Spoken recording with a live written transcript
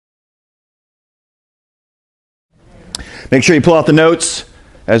Make sure you pull out the notes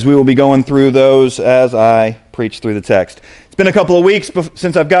as we will be going through those as I preach through the text. It's been a couple of weeks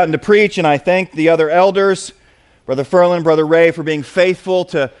since I've gotten to preach, and I thank the other elders, Brother Furlan, Brother Ray, for being faithful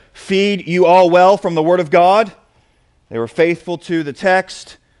to feed you all well from the Word of God. They were faithful to the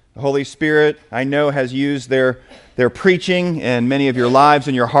text. The Holy Spirit, I know, has used their preaching in many of your lives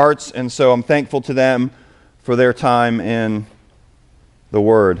and your hearts, and so I'm thankful to them for their time in the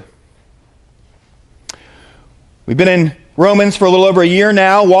Word. We've been in Romans for a little over a year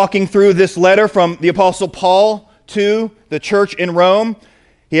now, walking through this letter from the Apostle Paul to the church in Rome.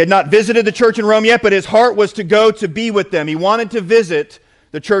 He had not visited the church in Rome yet, but his heart was to go to be with them. He wanted to visit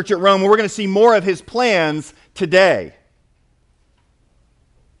the church at Rome. We're going to see more of his plans today.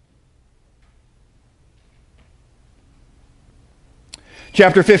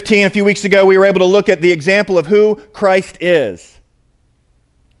 Chapter 15, a few weeks ago, we were able to look at the example of who Christ is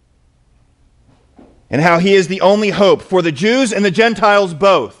and how he is the only hope for the Jews and the Gentiles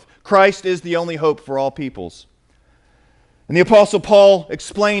both. Christ is the only hope for all peoples. And the Apostle Paul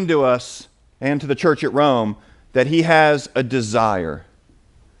explained to us and to the church at Rome that he has a desire.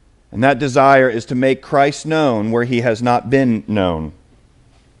 And that desire is to make Christ known where he has not been known.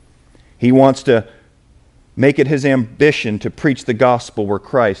 He wants to make it his ambition to preach the gospel where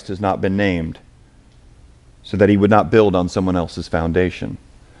Christ has not been named, so that he would not build on someone else's foundation.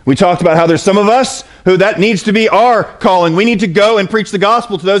 We talked about how there's some of us who that needs to be our calling. We need to go and preach the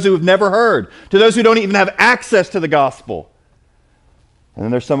gospel to those who have never heard, to those who don't even have access to the gospel. And then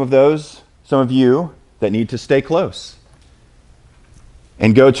there's some of you, that need to stay close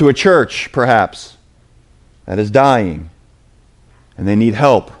and go to a church, perhaps, that is dying, and they need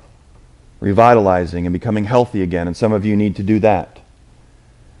help revitalizing and becoming healthy again. And some of you need to do that.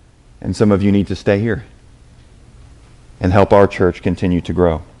 And some of you need to stay here and help our church continue to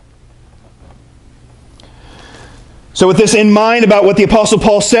grow. So with this in mind about what the Apostle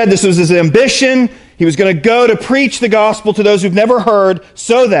Paul said, this was his ambition. He was going to go to preach the gospel to those who've never heard,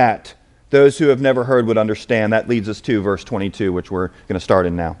 so that those who have never heard would understand. That leads us to verse 22, which we're going to start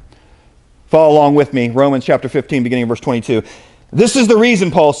in now. Follow along with me. Romans chapter 15, beginning of verse 22. This is the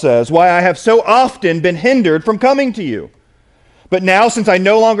reason, Paul says, why I have so often been hindered from coming to you. But now, since I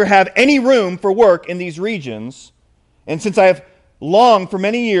no longer have any room for work in these regions, and since I have longed for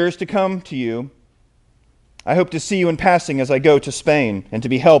many years to come to you, I hope to see you in passing as I go to Spain, and to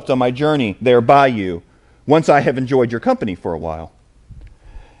be helped on my journey there by you, once I have enjoyed your company for a while.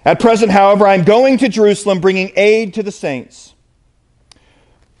 At present, however, I am going to Jerusalem, bringing aid to the saints.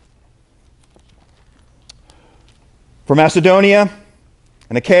 For Macedonia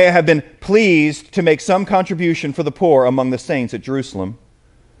and Achaia have been pleased to make some contribution for the poor among the saints at Jerusalem.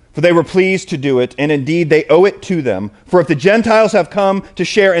 For they were pleased to do it, and indeed they owe it to them. For if the Gentiles have come to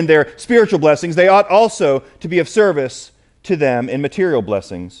share in their spiritual blessings, they ought also to be of service to them in material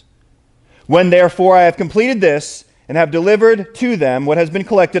blessings. When therefore I have completed this, and have delivered to them what has been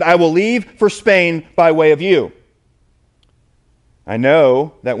collected, I will leave for Spain by way of you. I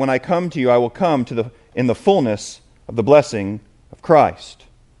know that when I come to you, I will come in the fullness of the blessing of Christ.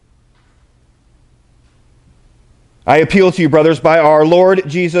 I appeal to you, brothers, by our Lord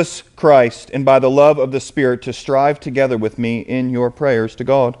Jesus Christ and by the love of the Spirit, to strive together with me in your prayers to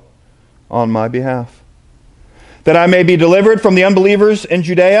God on my behalf, that I may be delivered from the unbelievers in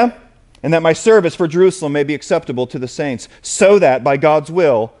Judea, and that my service for Jerusalem may be acceptable to the saints, so that by God's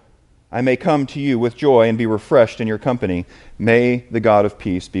will I may come to you with joy and be refreshed in your company. May the God of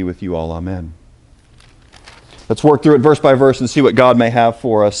peace be with you all. Amen. Let's work through it verse by verse and see what God may have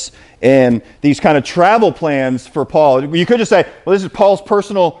for us in these kind of travel plans for Paul. You could just say, well, this is Paul's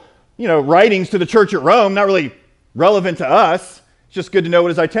personal, writings to the church at Rome, not really relevant to us. It's just good to know what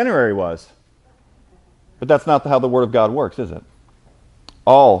his itinerary was. But that's not how the Word of God works, is it?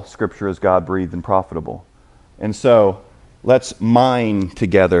 All Scripture is God-breathed and profitable. And so, let's mine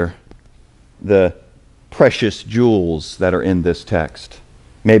together the precious jewels that are in this text.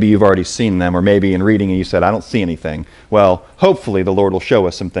 Maybe you've already seen them, or maybe in reading you said, I don't see anything. Well, hopefully the Lord will show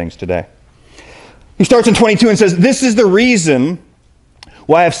us some things today. He starts in 22 and says, this is the reason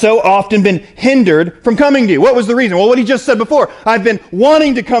why I've so often been hindered from coming to you. What was the reason? Well, what he just said before. I've been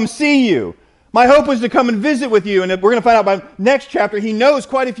wanting to come see you. My hope was to come and visit with you. And we're going to find out by next chapter, he knows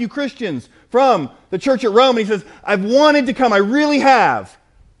quite a few Christians from the church at Rome. And he says, I've wanted to come. I really have.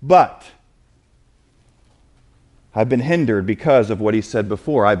 But I've been hindered because of what he said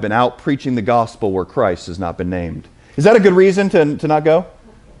before. I've been out preaching the gospel where Christ has not been named. Is that a good reason to not go?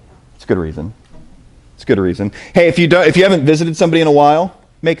 It's a good reason. It's a good reason. Hey, if you haven't visited somebody in a while,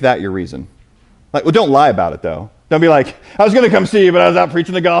 make that your reason. Don't lie about it, though. Don't be like, I was going to come see you, but I was out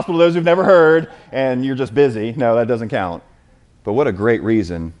preaching the gospel to those who've never heard, and you're just busy. No, that doesn't count. But what a great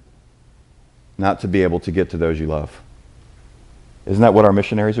reason not to be able to get to those you love. Isn't that what our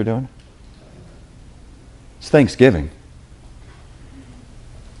missionaries are doing? It's Thanksgiving.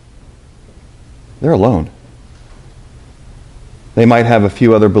 They're alone. They might have a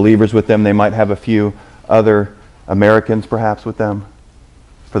few other believers with them. They might have a few other Americans perhaps with them,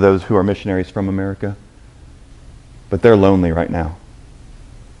 for those who are missionaries from America. But they're lonely right now.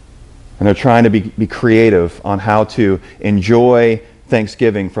 And they're trying to be creative on how to enjoy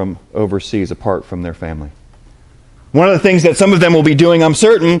Thanksgiving from overseas apart from their family. One of the things that some of them will be doing, I'm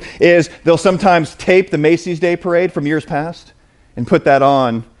certain, is they'll sometimes tape the Macy's Day Parade from years past and put that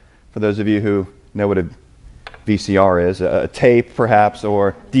on, for those of you who know what a VCR is, a tape perhaps,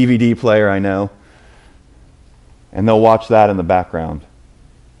 or DVD player, I know. And they'll watch that in the background.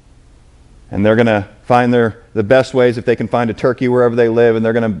 And they're going to find the best ways, if they can find a turkey wherever they live, and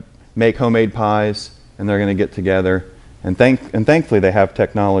they're going to make homemade pies, and they're going to get together. And thankfully they have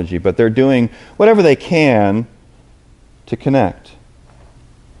technology, but they're doing whatever they can to connect.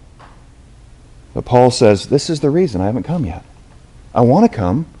 But Paul says, this is the reason I haven't come yet. I want to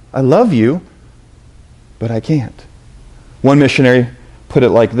come. I love you, but I can't. One missionary put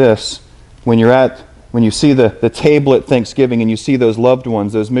it like this: when you see the table at Thanksgiving and you see those loved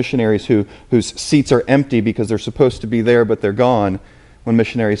ones, those missionaries whose seats are empty because they're supposed to be there but they're gone, one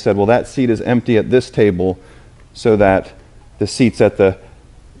missionary said, well, that seat is empty at this table so that the seats at the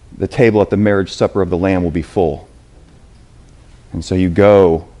table at the marriage supper of the Lamb will be full. And so you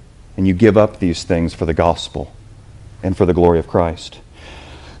go and you give up these things for the gospel and for the glory of Christ.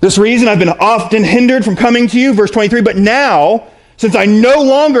 This reason I've been often hindered from coming to you, verse 23, but now, since I no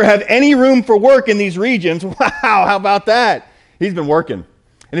longer have any room for work in these regions, wow, how about that? He's been working.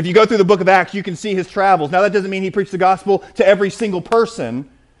 And if you go through the book of Acts, you can see his travels. Now that doesn't mean he preached the gospel to every single person,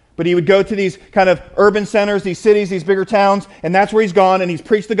 but he would go to these kind of urban centers, these cities, these bigger towns, and that's where he's gone, and he's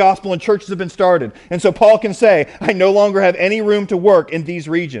preached the gospel, and churches have been started. And so Paul can say, I no longer have any room to work in these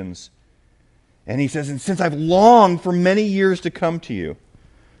regions. And he says, and since I've longed for many years to come to you,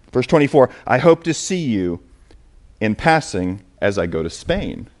 verse 24, I hope to see you in passing as I go to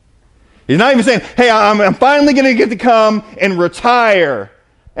Spain. He's not even saying, hey, I'm finally going to get to come and retire,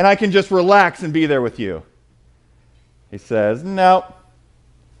 and I can just relax and be there with you. He says, no,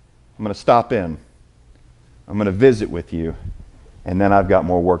 I'm going to stop in. I'm going to visit with you, and then I've got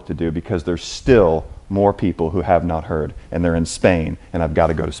more work to do because there's still more people who have not heard, and they're in Spain, and I've got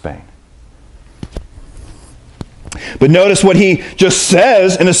to go to Spain. But notice what he just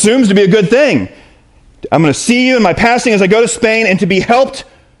says and assumes to be a good thing. I'm going to see you in my passing as I go to Spain, and to be helped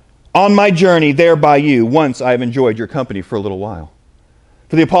on my journey there by you once I have enjoyed your company for a little while.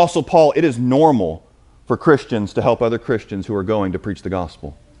 For the Apostle Paul, it is normal for Christians to help other Christians who are going to preach the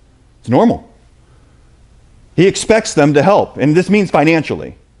gospel. It's normal. He expects them to help, and this means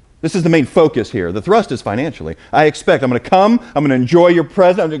financially. This is the main focus here. The thrust is financially. I'm going to come, I'm going to enjoy your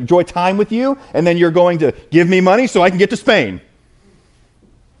presence, I'm going to enjoy time with you, and then you're going to give me money so I can get to Spain.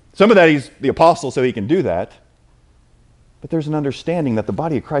 Some of that he's the apostle so he can do that. But there's an understanding that the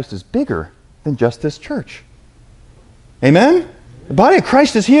body of Christ is bigger than just this church. Amen? The body of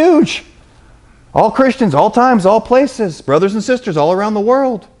Christ is huge. All Christians, all times, all places, brothers and sisters all around the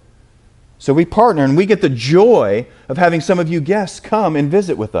world. So we partner, and we get the joy of having some of you guests come and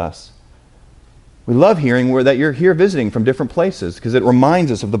visit with us. We love hearing that you're here visiting from different places because it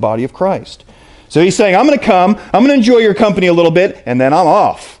reminds us of the body of Christ. So he's saying, I'm going to come, I'm going to enjoy your company a little bit, and then I'm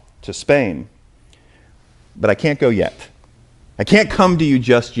off to Spain. But I can't go yet. I can't come to you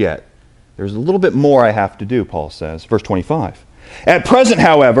just yet. There's a little bit more I have to do, Paul says. Verse 25. At present,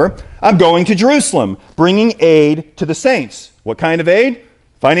 however, I'm going to Jerusalem, bringing aid to the saints. What kind of aid?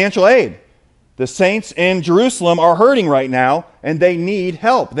 Financial aid. The saints in Jerusalem are hurting right now, and they need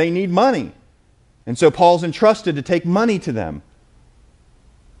help. They need money. And so Paul's entrusted to take money to them.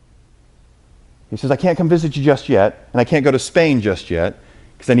 He says, I can't come visit you just yet, and I can't go to Spain just yet,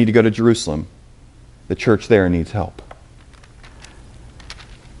 because I need to go to Jerusalem. The church there needs help.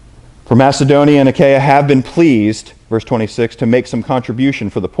 For Macedonia and Achaia have been pleased, verse 26, to make some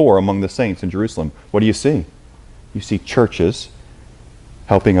contribution for the poor among the saints in Jerusalem. What do you see? You see churches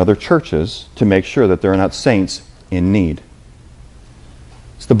helping other churches to make sure that there are not saints in need.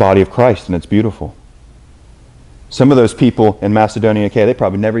 It's the body of Christ, and it's beautiful. Some of those people in Macedonia and Achaia, they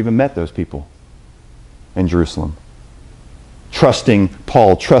probably never even met those people in Jerusalem. Trusting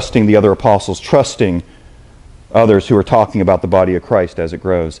Paul, trusting the other apostles, trusting others who are talking about the body of Christ as it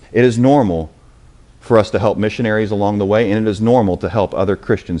grows. It is normal for us to help missionaries along the way, and it is normal to help other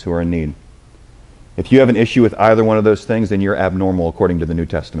Christians who are in need. If you have an issue with either one of those things, then you're abnormal according to the New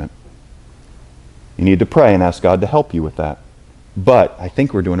Testament. You need to pray and ask God to help you with that. But I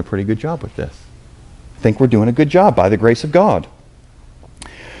think we're doing a pretty good job with this. I think we're doing a good job by the grace of God.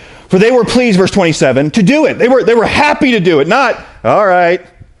 For they were pleased, verse 27, to do it. They were happy to do it. Not, all right,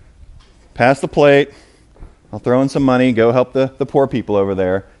 pass the plate. I'll throw in some money. Go help the poor people over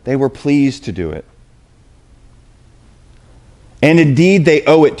there. They were pleased to do it. And indeed, they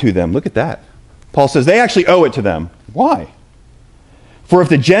owe it to them. Look at that. Paul says they actually owe it to them. Why? For if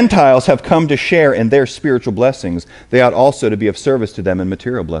the Gentiles have come to share in their spiritual blessings, they ought also to be of service to them in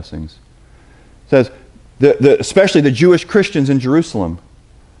material blessings. It says, especially the Jewish Christians in Jerusalem,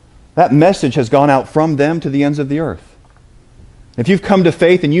 that message has gone out from them to the ends of the earth. If you've come to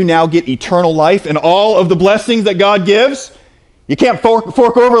faith and you now get eternal life and all of the blessings that God gives, you can't fork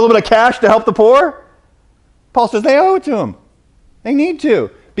over a little bit of cash to help the poor? Paul says they owe it to them. They need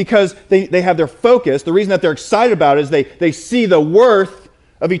to, because they have their focus. The reason that they're excited about it is they see the worth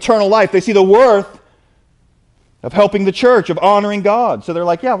of eternal life. They see the worth of helping the church, of honoring God. So they're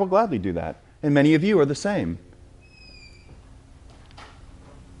like, yeah, we'll gladly do that. And many of you are the same.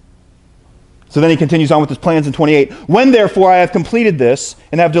 So then he continues on with his plans in 28. When therefore I have completed this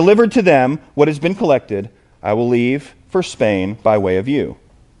and have delivered to them what has been collected, I will leave for Spain by way of you.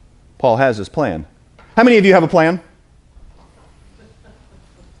 Paul has his plan. How many of you have a plan?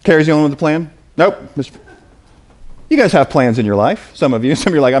 Carrie's the only one with a plan? Nope. You guys have plans in your life. Some of you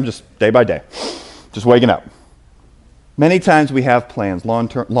are like, I'm just day by day, just waking up. Many times we have plans,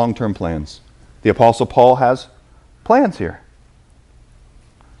 long-term plans. The Apostle Paul has plans here.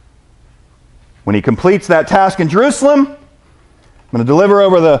 When he completes that task in Jerusalem, I'm going to deliver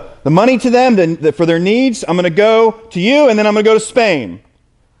over the money to them for their needs. I'm going to go to you, and then I'm going to go to Spain.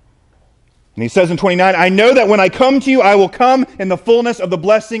 And he says in 29, I know that when I come to you, I will come in the fullness of the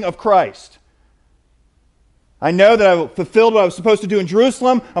blessing of Christ. I know that I've fulfilled what I was supposed to do in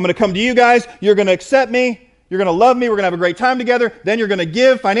Jerusalem. I'm going to come to you guys. You're going to accept me. You're going to love me. We're going to have a great time together. Then you're going to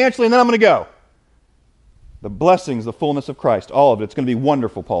give financially, and then I'm going to go. The blessings, the fullness of Christ, all of it. It's going to be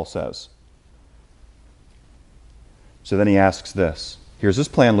wonderful, Paul says. So then he asks this. Here's his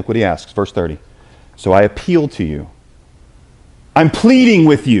plan. Look what he asks. Verse 30. So I appeal to you. I'm pleading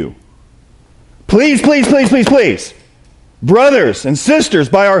with you. Please, please, please, please, please. Brothers and sisters,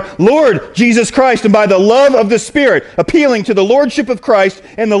 by our Lord Jesus Christ and by the love of the Spirit, appealing to the Lordship of Christ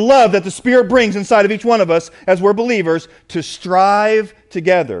and the love that the Spirit brings inside of each one of us as we're believers, to strive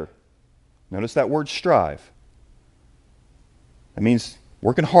together. Notice that word strive. That means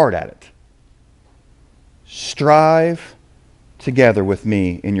working hard at it. Strive together with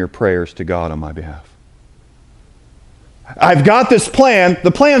me in your prayers to God on my behalf. I've got this plan.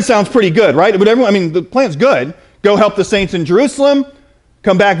 The plan sounds pretty good, right? But the plan's good. Go help the saints in Jerusalem,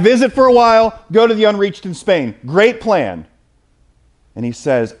 come back, visit for a while, go to the unreached in Spain. Great plan. And he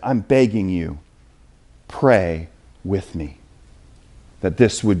says, I'm begging you, pray with me that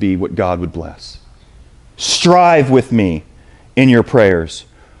this would be what God would bless. Strive with me in your prayers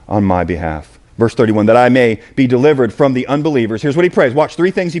on my behalf. Verse 31, that I may be delivered from the unbelievers. Here's what he prays. Watch, 3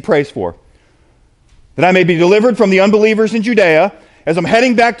 things he prays for. That I may be delivered from the unbelievers in Judea. As I'm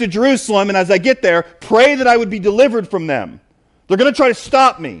heading back to Jerusalem, and as I get there, pray that I would be delivered from them. They're going to try to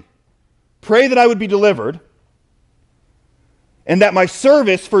stop me. Pray that I would be delivered. And that my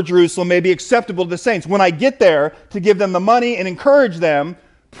service for Jerusalem may be acceptable to the saints. When I get there to give them the money and encourage them,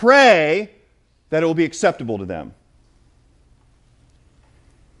 pray that it will be acceptable to them.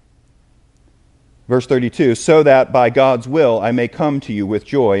 Verse 32, so that by God's will I may come to you with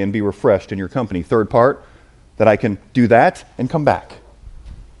joy and be refreshed in your company. Third part, that I can do that and come back.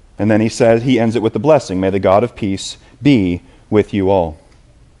 And then he ends it with the blessing. May the God of peace be with you all.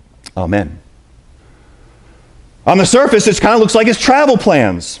 Amen. On the surface, it kind of looks like his travel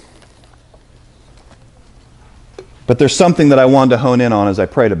plans. But there's something that I wanted to hone in on as I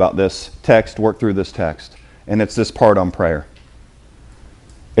prayed about this text, worked through this text. And it's this part on prayer.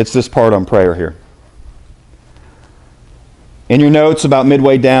 It's this part on prayer here. In your notes about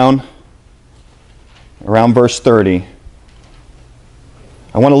midway down, around verse 30,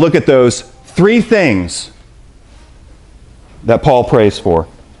 I want to look at those 3 things that Paul prays for.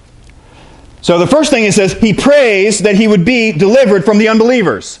 So the first thing it says, he prays that he would be delivered from the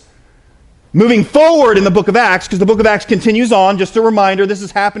unbelievers. Moving forward in the book of Acts, because the book of Acts continues on, just a reminder, this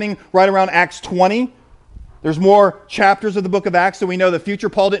is happening right around Acts 20. There's more chapters of the book of Acts, so we know the future.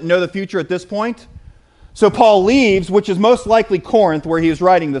 Paul didn't know the future at this point. So Paul leaves, which is most likely Corinth, where he is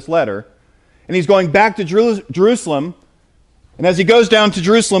writing this letter. And he's going back to Jerusalem. And as he goes down to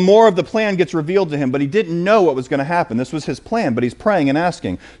Jerusalem, more of the plan gets revealed to him, but he didn't know what was going to happen. This was his plan, but he's praying and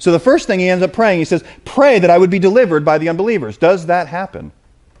asking. So the first thing he ends up praying, he says, pray that I would be delivered by the unbelievers. Does that happen?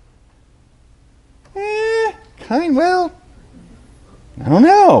 Well, I don't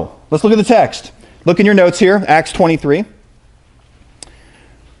know. Let's look at the text. Look in your notes here, Acts 23,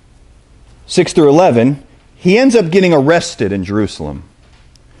 6 through 11. He ends up getting arrested in Jerusalem.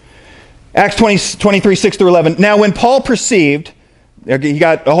 Acts 23, 6 through 11. Now when Paul perceived, he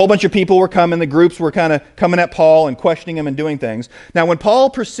got a whole bunch of people were coming, the groups were kind of coming at Paul and questioning him and doing things. Now when Paul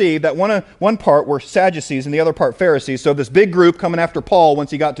perceived that one part were Sadducees and the other part Pharisees, so this big group coming after Paul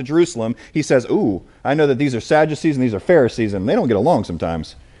once he got to Jerusalem, he says, ooh, I know that these are Sadducees and these are Pharisees, and they don't get along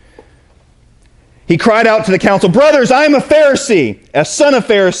sometimes. He cried out to the council, brothers, I am a Pharisee, a son of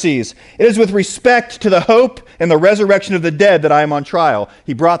Pharisees. It is with respect to the hope and the resurrection of the dead that I am on trial.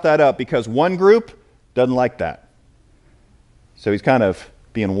 He brought that up because one group doesn't like that. So he's kind of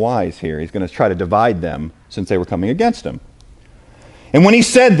being wise here. He's going to try to divide them since they were coming against him. And when he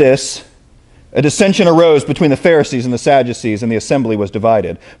said this, a dissension arose between the Pharisees and the Sadducees, and the assembly was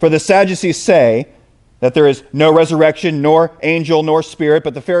divided. For the Sadducees say that there is no resurrection, nor angel, nor spirit,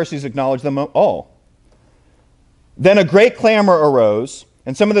 but the Pharisees acknowledge them all. Then a great clamor arose,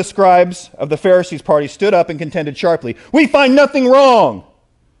 and some of the scribes of the Pharisees' party stood up and contended sharply, we find nothing wrong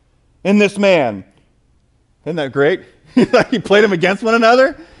in this man. Isn't that great? He played them against one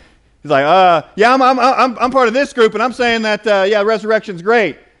another. He's like, yeah, I'm part of this group, and I'm saying that, resurrection's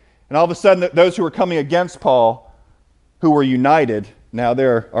great. And all of a sudden, those who were coming against Paul, who were united, now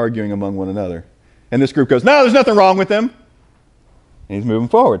they're arguing among one another. And this group goes, no, there's nothing wrong with him. And he's moving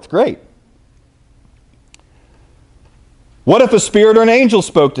forward. It's great. What if a spirit or an angel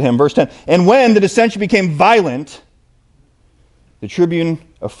spoke to him? Verse 10. And when the dissension became violent, the tribune,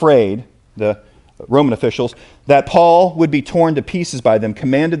 afraid, the Roman officials, that Paul would be torn to pieces by them,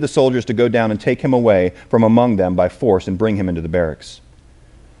 commanded the soldiers to go down and take him away from among them by force and bring him into the barracks.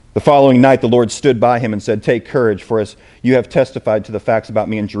 The following night the Lord stood by him and said, take courage, for as you have testified to the facts about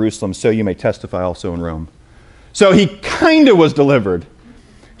me in Jerusalem, so you may testify also in Rome. So he kind of was delivered.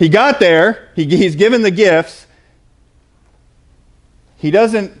 He got there, he's given the gifts. He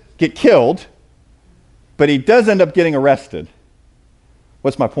doesn't get killed, but he does end up getting arrested.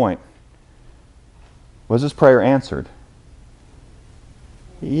 What's my point? Was his prayer answered?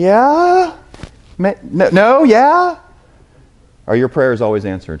 Yeah? No? Yeah? Are your prayers always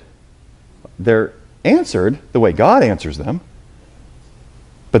answered? They're answered the way God answers them,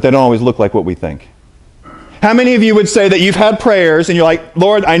 but they don't always look like what we think. How many of you would say that you've had prayers and you're like,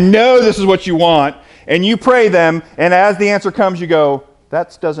 Lord, I know this is what you want, and you pray them, and as the answer comes, you go,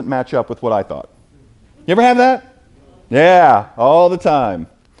 that doesn't match up with what I thought. You ever have that? Yeah, all the time.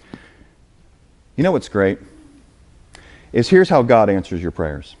 You know what's great? Is here's how God answers your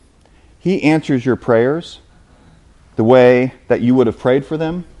prayers. He answers your prayers the way that you would have prayed for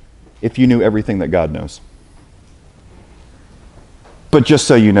them if you knew everything that God knows. But just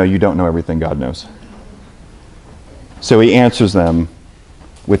so you know, you don't know everything God knows. So he answers them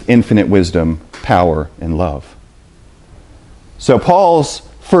with infinite wisdom, power, and love. So Paul's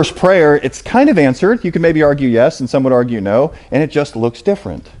first prayer, it's kind of answered. You could maybe argue yes, and some would argue no, and it just looks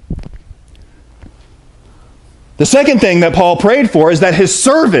different. The second thing that Paul prayed for is that his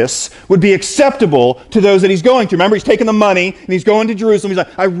service would be acceptable to those that he's going to. Remember, he's taking the money, and he's going to Jerusalem. He's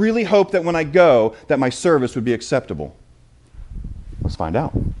like, I really hope that when I go, that my service would be acceptable. Let's find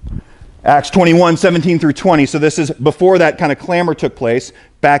out. Acts 21, 17 through 20. So this is before that kind of clamor took place,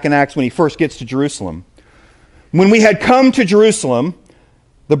 back in Acts when he first gets to Jerusalem. When we had come to Jerusalem,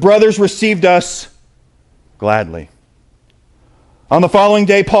 the brothers received us gladly. On the following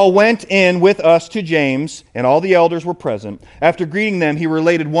day, Paul went in with us to James, and all the elders were present. After greeting them, he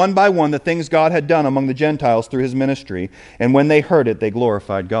related one by one the things God had done among the Gentiles through his ministry, and when they heard it, they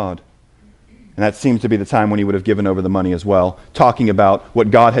glorified God. And that seems to be the time when he would have given over the money as well, talking about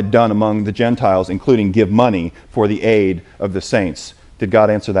what God had done among the Gentiles, including give money for the aid of the saints. Did God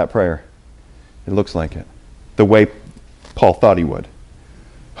answer that prayer? It looks like it. The way Paul thought he would,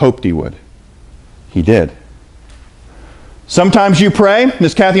 hoped he would. He did. Sometimes you pray,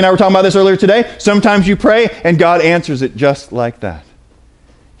 Miss Kathy and I were talking about this earlier today, sometimes you pray and God answers it just like that.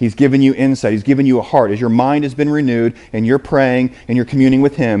 He's given you insight. He's given you a heart. As your mind has been renewed and you're praying and you're communing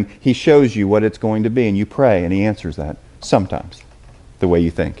with Him, He shows you what it's going to be, and you pray and He answers that sometimes the way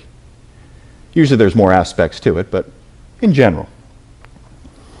you think. Usually there's more aspects to it, but in general.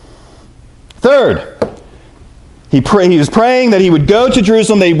 Third, he was praying that he would go to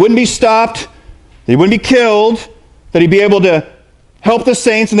Jerusalem, that he wouldn't be stopped, that he wouldn't be killed, that he'd be able to help the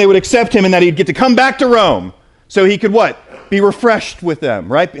saints and they would accept him, and that he'd get to come back to Rome so he could what? be refreshed with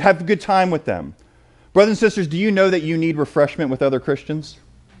them, right? Have a good time with them. Brothers and sisters, do you know that you need refreshment with other Christians?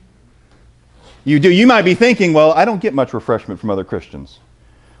 You do. You might be thinking, well, I don't get much refreshment from other Christians.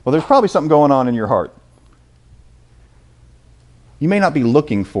 Well, there's probably something going on in your heart. You may not be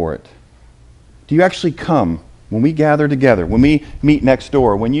looking for it. Do you actually come when we gather together, when we meet next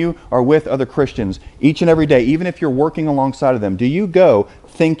door, when you are with other Christians each and every day, even if you're working alongside of them, do you go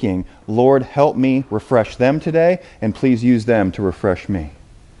thinking, Lord, help me refresh them today, and please use them to refresh me?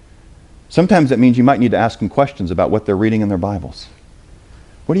 Sometimes that means you might need to ask them questions about what they're reading in their Bibles.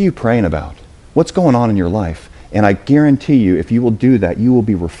 What are you praying about? What's going on in your life? And I guarantee you, if you will do that, you will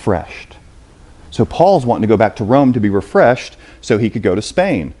be refreshed. So Paul's wanting to go back to Rome to be refreshed so he could go to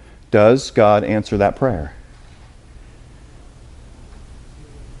Spain. Does God answer that prayer?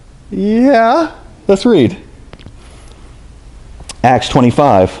 Yeah. Let's read. Acts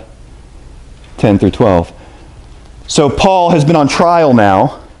 25, 10 through 12. So Paul has been on trial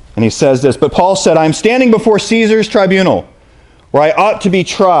now, and he says this, but Paul said, I'm standing before Caesar's tribunal, where I ought to be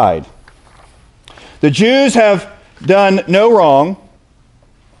tried. The Jews have done no wrong,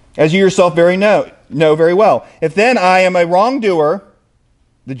 as you yourself know very well. If then I am a wrongdoer,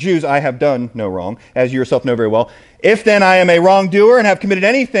 the Jews I have done no wrong, as you yourself know very well. If then I am a wrongdoer and have committed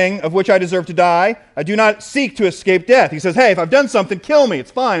anything of which I deserve to die, I do not seek to escape death. He says, hey, if I've done something, kill me. It's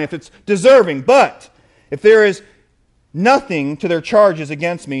fine if it's deserving. But if there is nothing to their charges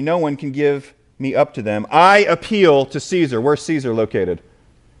against me, no one can give me up to them. I appeal to Caesar. Where's Caesar located?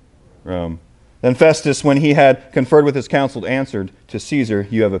 Rome. Then Festus, when he had conferred with his council, answered, to Caesar,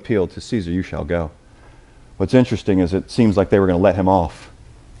 you have appealed. To Caesar you shall go. What's interesting is it seems like they were going to let him off,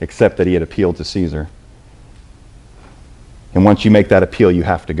 except that he had appealed to Caesar. And once you make that appeal, you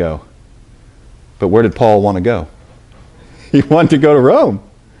have to go. But where did Paul want to go? He wanted to go to Rome.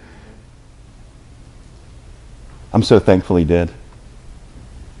 I'm so thankful he did.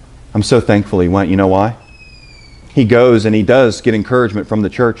 I'm so thankful he went. You know why? He goes and he does get encouragement from the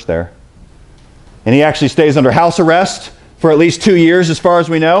church there. And he actually stays under house arrest for at least 2 years, as far as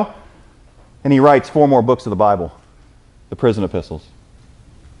we know. And he writes 4 more books of the Bible, the prison epistles.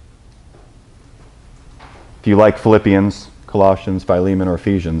 If you like Philippians, Colossians, Philemon, or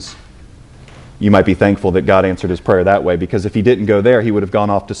Ephesians, you might be thankful that God answered his prayer that way, because if he didn't go there, he would have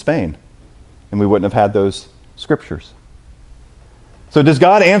gone off to Spain, and we wouldn't have had those scriptures. So does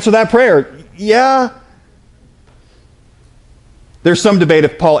God answer that prayer? Yeah. There's some debate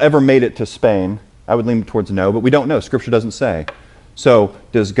if Paul ever made it to Spain. I would lean towards no, but we don't know. Scripture doesn't say. So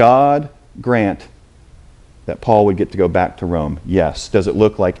does God grant that Paul would get to go back to Rome? Yes. Does it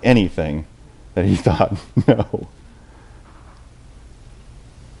look like anything that he thought? No.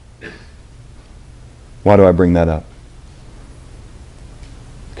 Why do I bring that up?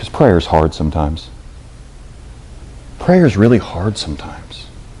 Because prayer is hard sometimes. Prayer is really hard sometimes.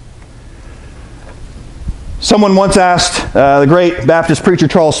 Someone once asked the great Baptist preacher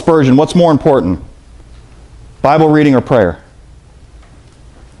Charles Spurgeon, what's more important, Bible reading or prayer?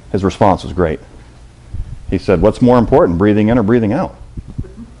 His response was great. He said, what's more important, breathing in or breathing out?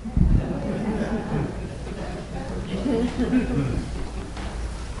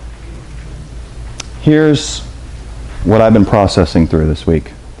 Here's what I've been processing through this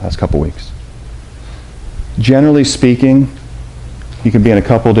week, past couple weeks. Generally speaking, you can be in a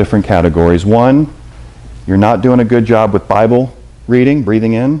couple different categories. One, you're not doing a good job with Bible reading,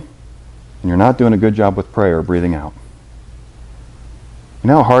 breathing in, and you're not doing a good job with prayer, breathing out. You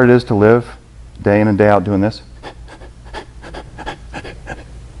know how hard it is to live day in and day out doing this?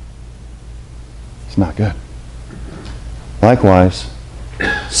 It's not good. Likewise,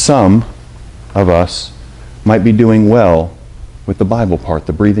 some of us might be doing well with the Bible part,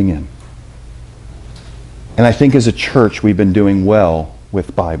 the breathing in. And I think as a church, we've been doing well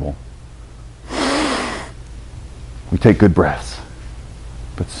with Bible. We take good breaths.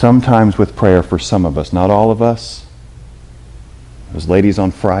 But sometimes with prayer, for some of us, not all of us, those ladies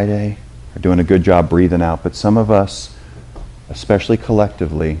on Friday are doing a good job breathing out, but some of us, especially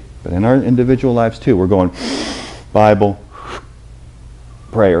collectively, but in our individual lives too, we're going Bible,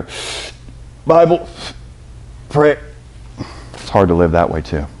 prayer, Bible, prayer. It's hard to live that way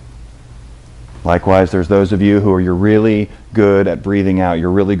too. Likewise, there's those of you who you're really good at breathing out.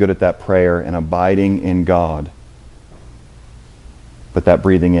 You're really good at that prayer and abiding in God. But that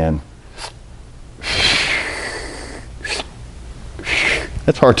breathing in,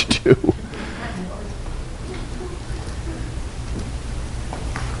 that's hard to do.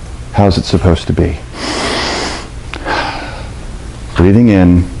 How's it supposed to be? Breathing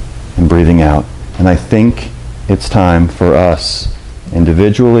in and breathing out. And I think it's time for us,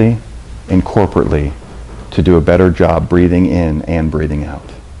 individually and corporately, to do a better job breathing in and breathing out.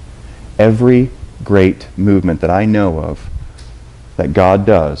 Every great movement that I know of that God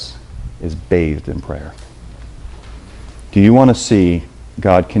does is bathed in prayer. Do you want to see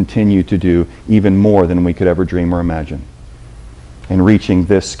God continue to do even more than we could ever dream or imagine in reaching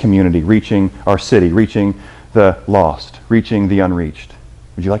this community, reaching our city, reaching the lost, reaching the unreached?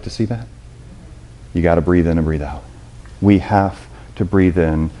 Would you like to see that? You got to breathe in and breathe out. We have to breathe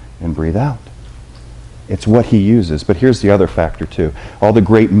in and breathe out. It's what he uses. But here's the other factor too. All the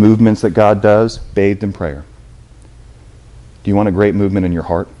great movements that God does, bathed in prayer. Do you want a great movement in your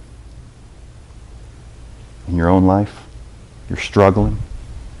heart? In your own life? You're struggling?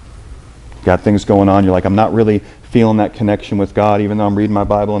 You've got things going on. You're like, I'm not really feeling that connection with God, even though I'm reading my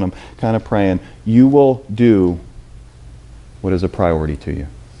Bible and I'm kind of praying. You will do what is a priority to you.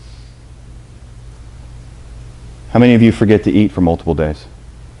 How many of you forget to eat for multiple days?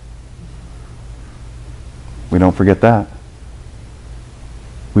 We don't forget that.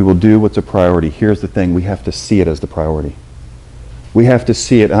 We will do what's a priority. Here's the thing. We have to see it as the priority. We have to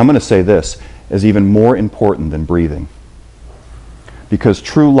see it, and I'm going to say this, as even more important than breathing. Because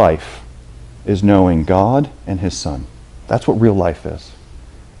true life is knowing God and his Son. That's what real life is.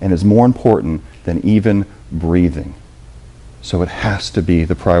 And is more important than even breathing. So it has to be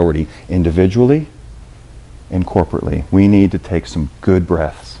the priority individually and corporately. We need to take some good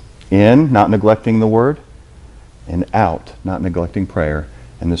breaths. In, not neglecting the Word, and out, not neglecting prayer.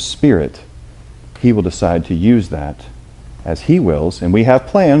 And the Spirit, he will decide to use that as he wills. And we have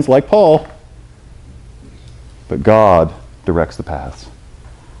plans like Paul. But God directs the paths.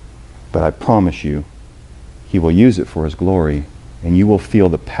 But I promise you, he will use it for his glory. And you will feel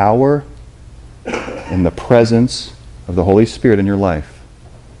the power and the presence of the Holy Spirit in your life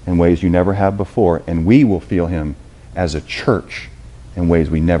in ways you never have before. And we will feel him as a church in ways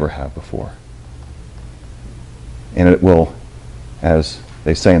we never have before. And it will, as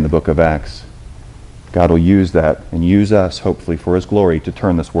they say in the book of Acts, God will use that and use us, hopefully, for his glory to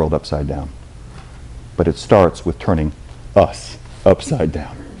turn this world upside down. But it starts with turning us upside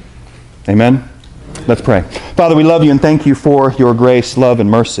down. Amen? Let's pray. Father, we love you and thank you for your grace, love, and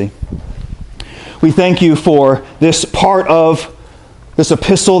mercy. We thank you for this part of this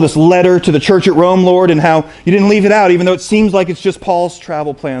epistle, this letter to the church at Rome, Lord, and how you didn't leave it out, even though it seems like it's just Paul's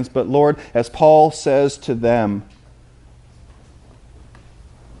travel plans. But Lord, as Paul says to them,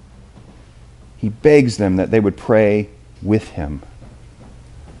 he begs them that they would pray with him.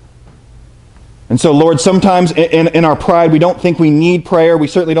 And so, Lord, sometimes in our pride, we don't think we need prayer. We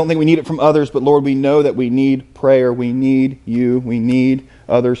certainly don't think we need it from others. But Lord, we know that we need prayer. We need you. We need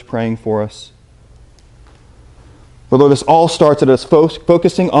others praying for us. But Lord, this all starts at us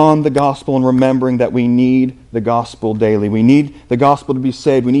focusing on the gospel and remembering that we need the gospel daily. We need the gospel to be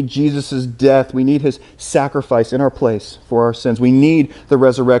saved. We need Jesus' death. We need his sacrifice in our place for our sins. We need the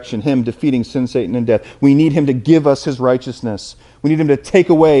resurrection, him defeating sin, Satan, and death. We need him to give us his righteousness. We need him to take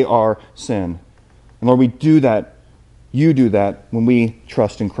away our sin. And Lord, we do that. You do that when we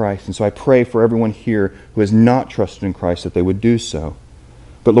trust in Christ. And so I pray for everyone here who has not trusted in Christ that they would do so.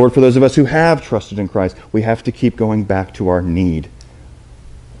 But Lord, for those of us who have trusted in Christ, we have to keep going back to our need.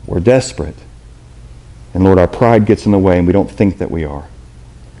 We're desperate. And Lord, our pride gets in the way and we don't think that we are.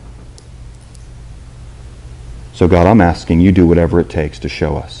 So God, I'm asking you do whatever it takes to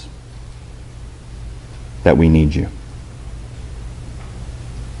show us that we need you.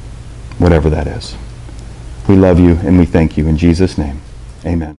 Whatever that is. We love you and we thank you in Jesus' name.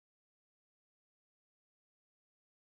 Amen.